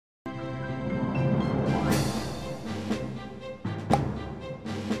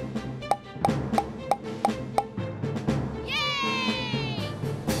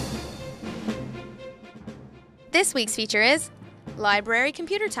This week's feature is Library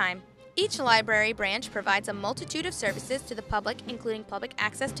Computer Time. Each library branch provides a multitude of services to the public, including public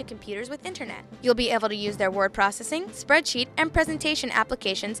access to computers with internet. You'll be able to use their word processing, spreadsheet, and presentation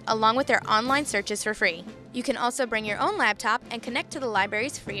applications along with their online searches for free. You can also bring your own laptop and connect to the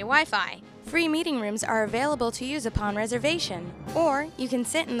library's free Wi-Fi. Free meeting rooms are available to use upon reservation, or you can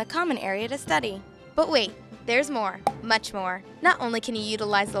sit in the common area to study. But wait, there's more, much more. Not only can you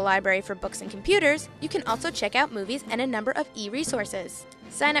utilize the library for books and computers, you can also check out movies and a number of e-resources.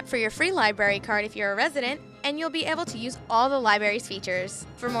 Sign up for your free library card if you're a resident, and you'll be able to use all the library's features.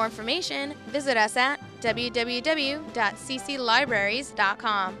 For more information, visit us at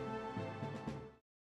www.cclibraries.com.